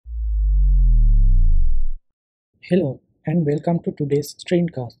Hello and welcome to today's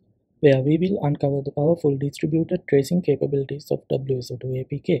screencast, where we will uncover the powerful distributed tracing capabilities of WSO2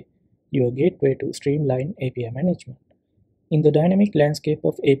 APK, your gateway to streamline API management. In the dynamic landscape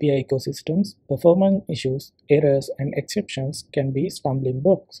of API ecosystems, performance issues, errors, and exceptions can be stumbling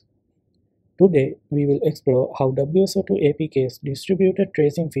blocks. Today, we will explore how WSO2 APK's distributed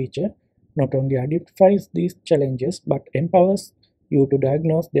tracing feature not only identifies these challenges but empowers you to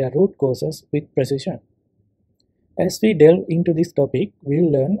diagnose their root causes with precision. As we delve into this topic,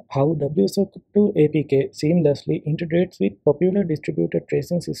 we'll learn how WSO2 APK seamlessly integrates with popular distributed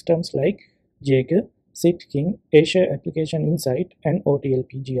tracing systems like Jaeger, Zipkin, Azure Application Insights, and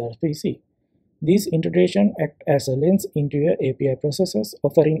OTLP gRPC. These integrations act as a lens into your API processes,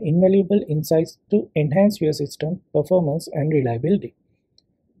 offering invaluable insights to enhance your system performance and reliability.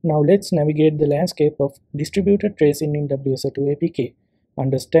 Now let's navigate the landscape of distributed tracing in WSO2 APK,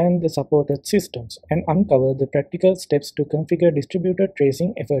 understand the supported systems, and uncover the practical steps to configure distributed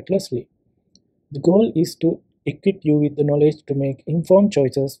tracing effortlessly. The goal is to equip you with the knowledge to make informed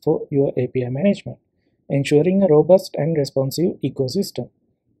choices for your API management, ensuring a robust and responsive ecosystem.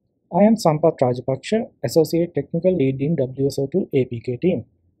 I am Sampath Rajapaksha, Associate Technical Lead in WSO2 APK team.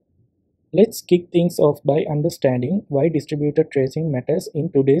 Let's kick things off by understanding why distributed tracing matters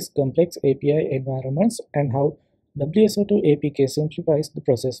in today's complex API environments and how WSO2 APK simplifies the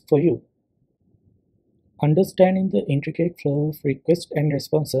process for you. Understanding the intricate flow of requests and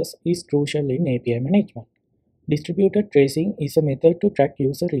responses is crucial in API management. Distributed tracing is a method to track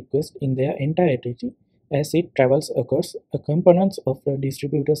user requests in their entirety as it travels across components of a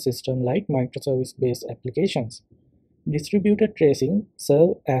distributed system like microservice-based applications. Distributed tracing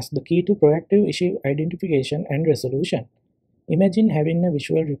serves as the key to proactive issue identification and resolution. Imagine having a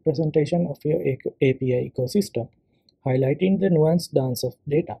visual representation of your API ecosystem, highlighting the nuanced dance of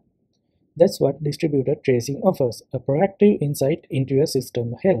data. That's what distributed tracing offers, a proactive insight into your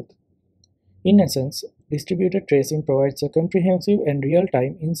system health. In essence, distributed tracing provides a comprehensive and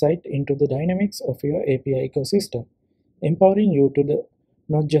real-time insight into the dynamics of your API ecosystem, empowering you to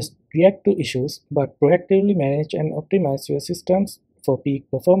not just react to issues, but proactively manage and optimize your systems for peak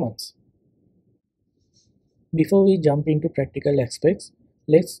performance. Before we jump into practical aspects,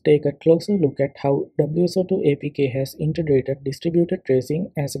 let's take a closer look at how WSO2 APK has integrated distributed tracing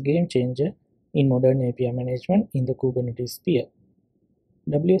as a game changer in modern API management in the Kubernetes sphere.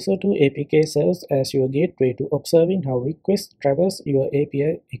 WSO2 APK serves as your gateway to observing how requests traverse your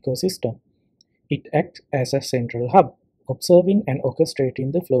API ecosystem. It acts as a central hub, observing and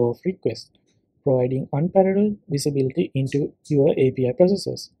orchestrating the flow of requests, providing unparalleled visibility into your API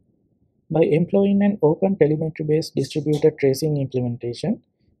processes. By employing an open telemetry-based distributed tracing implementation,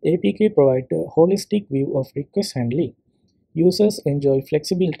 APK provides a holistic view of request handling. Users enjoy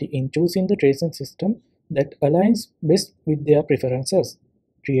flexibility in choosing the tracing system that aligns best with their preferences,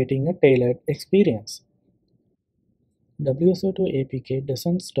 creating a tailored experience. WSO2 APK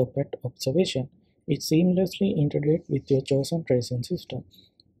doesn't stop at observation. It seamlessly integrates with your chosen tracing system.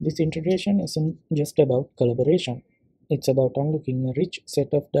 This integration isn't just about collaboration. It's about unlocking a rich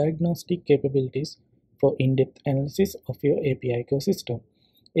set of diagnostic capabilities for in-depth analysis of your API ecosystem.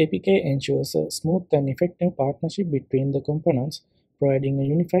 APK ensures a smooth and effective partnership between the components, providing a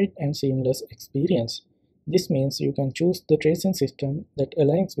unified and seamless experience. This means you can choose the tracing system that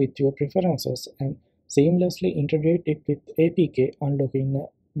aligns with your preferences and seamlessly integrate it with APK, unlocking a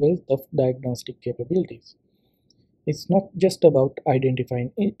wealth of diagnostic capabilities. It's not just about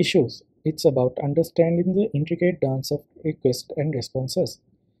identifying issues, it's about understanding the intricate dance of requests and responses,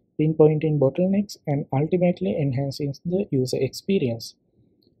 pinpointing bottlenecks, and ultimately enhancing the user experience.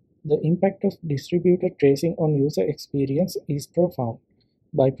 The impact of distributed tracing on user experience is profound.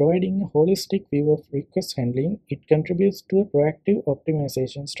 By providing a holistic view of request handling, it contributes to a proactive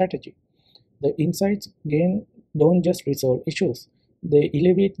optimization strategy. The insights gained don't just resolve issues, they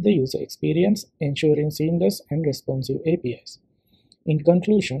elevate the user experience, ensuring seamless and responsive APIs. In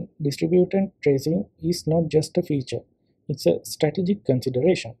conclusion, distributed tracing is not just a feature, it's a strategic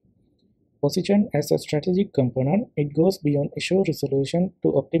consideration. Positioned as a strategic component, it goes beyond issue resolution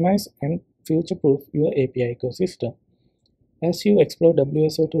to optimize and future-proof your API ecosystem. As you explore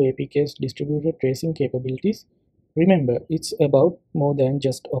WSO2 APK's distributed tracing capabilities, remember it's about more than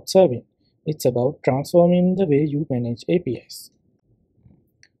just observing. It's about transforming the way you manage APIs.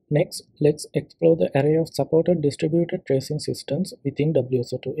 Next, let's explore the array of supported distributed tracing systems within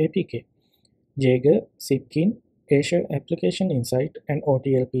WSO2 APK. Jaeger, Zipkin, Azure Application Insights, and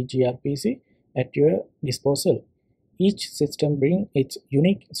OTLP gRPC at your disposal. Each system brings its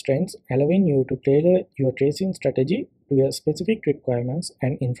unique strengths, allowing you to tailor your tracing strategy to your specific requirements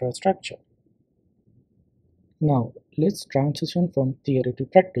and infrastructure. Now, let's transition from theory to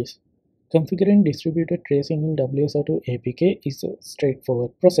practice. Configuring distributed tracing in WSO2 APK is a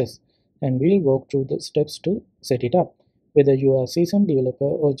straightforward process, and we'll walk through the steps to set it up. Whether you are a seasoned developer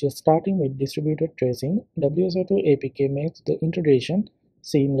or just starting with distributed tracing, WSO2 APK makes the integration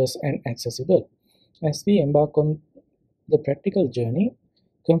seamless and accessible. As we embark on the practical journey,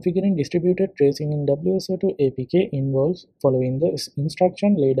 configuring distributed tracing in WSO2 APK involves following the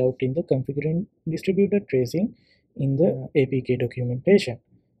instruction laid out in the configuring distributed tracing in the APK documentation.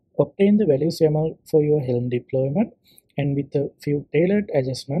 Obtain the values YAML for your Helm deployment, and with a few tailored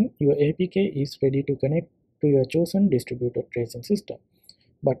adjustments, your APK is ready to connect to your chosen distributed tracing system.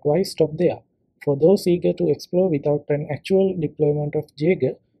 But why stop there? For those eager to explore without an actual deployment of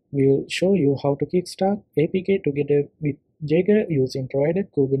Jaeger, we will show you how to kickstart APK together with Jaeger using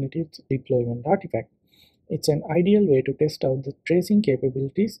provided Kubernetes deployment artifact. It's an ideal way to test out the tracing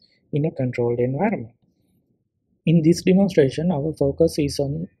capabilities in a controlled environment. In this demonstration, our focus is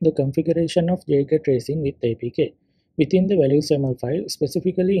on the configuration of Jaeger tracing with APK. Within the values YAML file,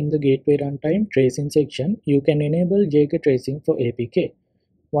 specifically in the gateway runtime tracing section, you can enable Jaeger tracing for APK.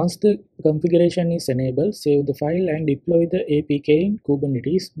 Once the configuration is enabled, save the file and deploy the APK in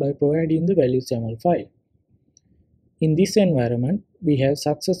Kubernetes by providing the values YAML file. In this environment, we have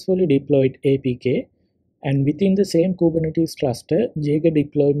successfully deployed APK, and within the same Kubernetes cluster, Jaeger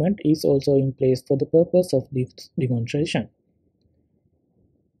deployment is also in place for the purpose of this demonstration.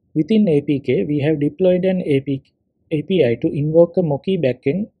 Within APK, we have deployed an API to invoke a Mocky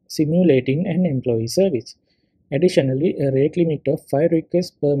backend simulating an employee service. Additionally, a rate limit of 5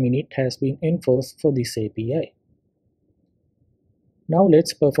 requests per minute has been enforced for this API. Now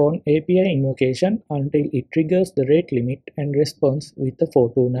let's perform API invocation until it triggers the rate limit and responds with the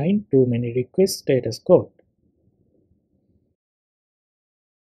 429 too many requests status code.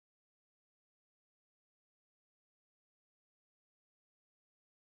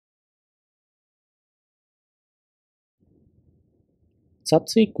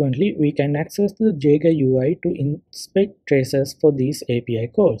 Subsequently, we can access the Jaeger UI to inspect traces for these API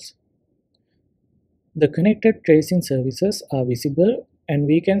calls. The connected tracing services are visible, and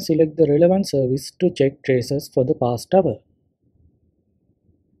we can select the relevant service to check traces for the past hour.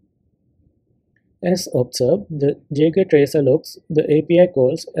 As observed, the Jaeger tracer logs the API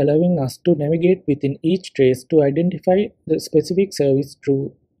calls, allowing us to navigate within each trace to identify the specific service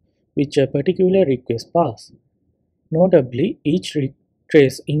through which a particular request passes. Notably, each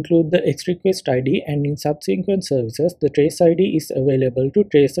trace includes the XRequest ID, and in subsequent services, the trace ID is available to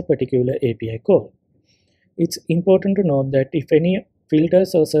trace a particular API call. It's important to note that if any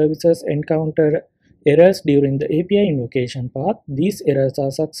filters or services encounter errors during the API invocation path, these errors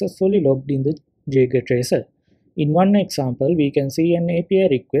are successfully logged in the Jaeger tracer. In one example, we can see an API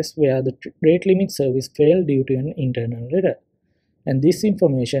request where the rate limit service failed due to an internal error, and this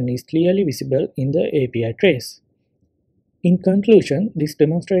information is clearly visible in the API trace. In conclusion, this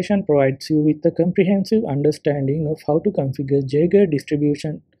demonstration provides you with a comprehensive understanding of how to configure Jaeger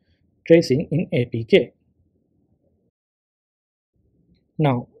distribution tracing in APK.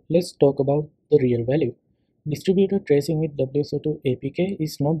 Now, let's talk about the real value. Distributed tracing with WSO2 APK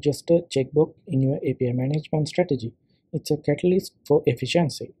is not just a checkbox in your API management strategy, it's a catalyst for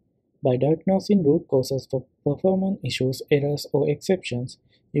efficiency. By diagnosing root causes for performance issues, errors, or exceptions,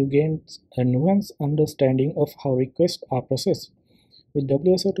 you gain a nuanced understanding of how requests are processed. With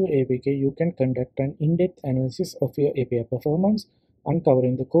WSO2 APK, you can conduct an in-depth analysis of your API performance,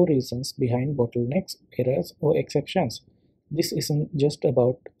 uncovering the core reasons behind bottlenecks, errors, or exceptions. This isn't just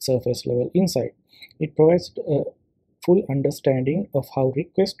about surface level insight. It provides a full understanding of how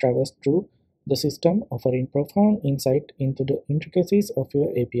requests traverse through the system, offering profound insight into the intricacies of your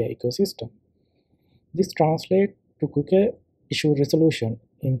API ecosystem. This translates to quicker issue resolution,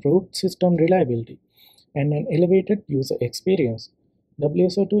 improved system reliability, and an elevated user experience.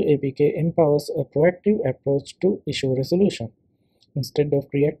 WSO2 APK empowers a proactive approach to issue resolution. Instead of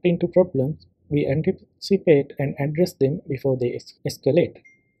reacting to problems, we anticipate and address them before they escalate.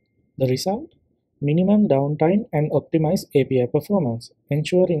 The result? Minimum downtime and optimized API performance,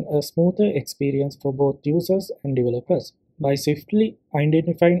 ensuring a smoother experience for both users and developers. By swiftly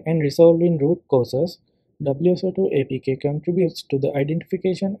identifying and resolving root causes, WSO2 APK contributes to the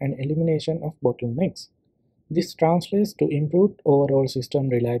identification and elimination of bottlenecks. This translates to improved overall system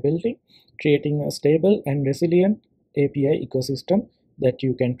reliability, creating a stable and resilient API ecosystem that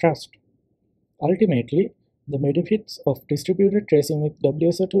you can trust. Ultimately, the benefits of distributed tracing with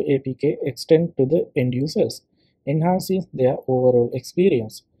WSO2 APK extend to the end users, enhancing their overall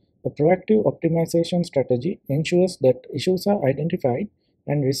experience. A proactive optimization strategy ensures that issues are identified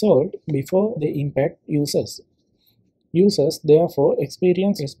and resolved before they impact users. Users therefore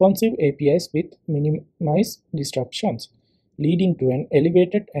experience responsive APIs with minimized disruptions, leading to an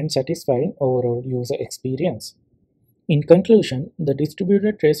elevated and satisfying overall user experience. In conclusion, the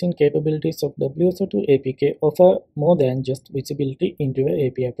distributed tracing capabilities of WSO2 APK offer more than just visibility into your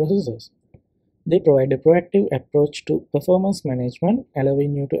API processors. They provide a proactive approach to performance management,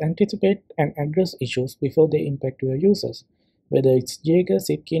 allowing you to anticipate and address issues before they impact your users. Whether it's Jaeger,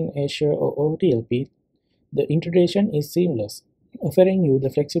 Zipkin, Azure, or OTLP, the integration is seamless, offering you the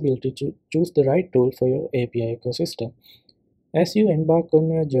flexibility to choose the right tool for your API ecosystem. As you embark on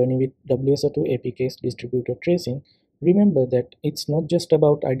your journey with WSO2 APK's distributed tracing, remember that it's not just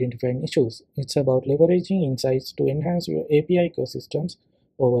about identifying issues, it's about leveraging insights to enhance your API ecosystem's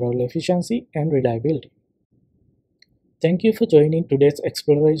overall efficiency and reliability. Thank you for joining today's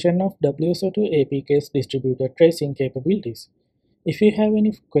exploration of WSO2 APK's distributed tracing capabilities. If you have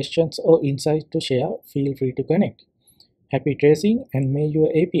any questions or insights to share, feel free to connect. Happy tracing and may your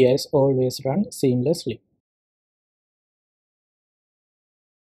APIs always run seamlessly.